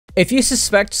If you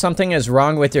suspect something is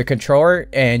wrong with your controller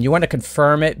and you want to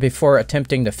confirm it before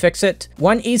attempting to fix it,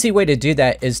 one easy way to do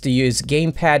that is to use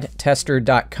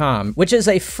GamepadTester.com, which is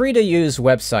a free-to-use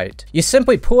website. You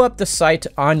simply pull up the site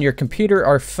on your computer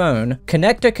or phone,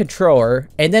 connect a controller,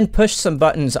 and then push some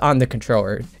buttons on the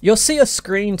controller. You'll see a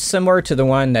screen similar to the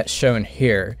one that's shown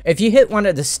here. If you hit one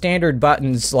of the standard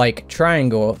buttons like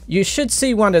triangle, you should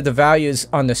see one of the values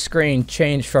on the screen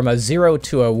change from a 0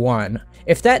 to a 1.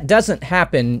 If that doesn't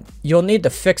happen, you'll need to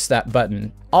fix that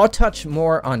button. I'll touch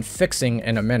more on fixing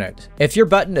in a minute. If your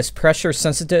button is pressure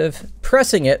sensitive,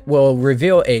 pressing it will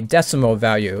reveal a decimal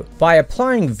value. By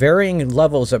applying varying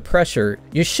levels of pressure,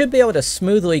 you should be able to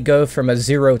smoothly go from a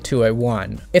 0 to a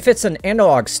 1. If it's an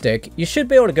analog stick, you should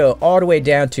be able to go all the way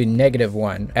down to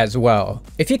 -1 as well.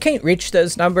 If you can't reach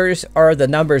those numbers, or the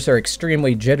numbers are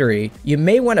extremely jittery, you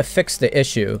may want to fix the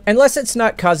issue, unless it's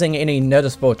not causing any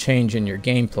noticeable change in your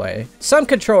gameplay. Some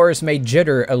controllers may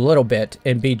jitter a little bit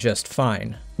and be just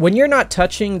fine. When you're not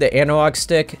touching the analog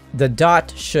stick, the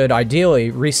dot should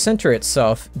ideally recenter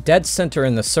itself dead center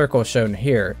in the circle shown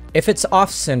here. If it's off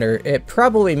center, it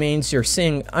probably means you're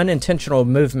seeing unintentional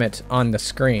movement on the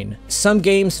screen. Some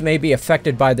games may be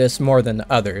affected by this more than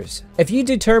others. If you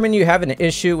determine you have an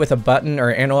issue with a button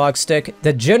or analog stick,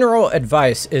 the general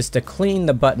advice is to clean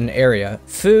the button area.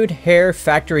 Food, hair,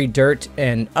 factory dirt,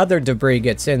 and other debris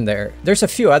gets in there. There's a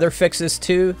few other fixes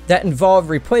too that involve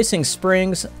replacing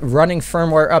springs, running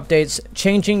firmware updates,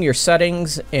 changing your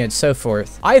settings, and so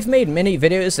forth. I've made many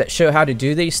videos that show how to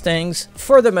do these things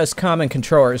for the most common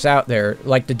controllers out there,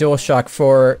 like the DualShock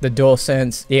 4, the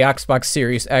DualSense, the Xbox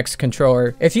Series X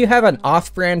controller. If you have an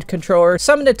off-brand controller,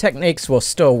 some of the techniques will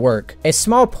still work. A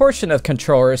small portion of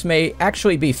controllers may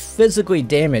actually be physically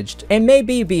damaged and may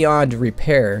be beyond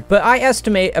repair, but I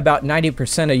estimate about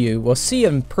 90% of you will see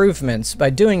improvements by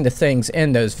doing the things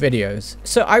in those videos.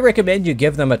 So I recommend you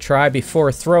give them a try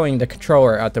before throwing the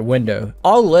controller out the window.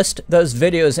 I'll list those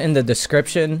videos in the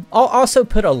description. I'll also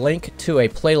put a link to a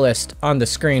playlist on the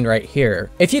screen right here.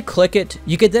 If you click it,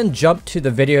 you could then jump to the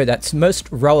video that's most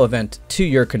relevant to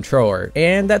your controller.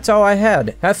 And that's all I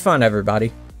had. Have fun,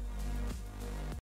 everybody.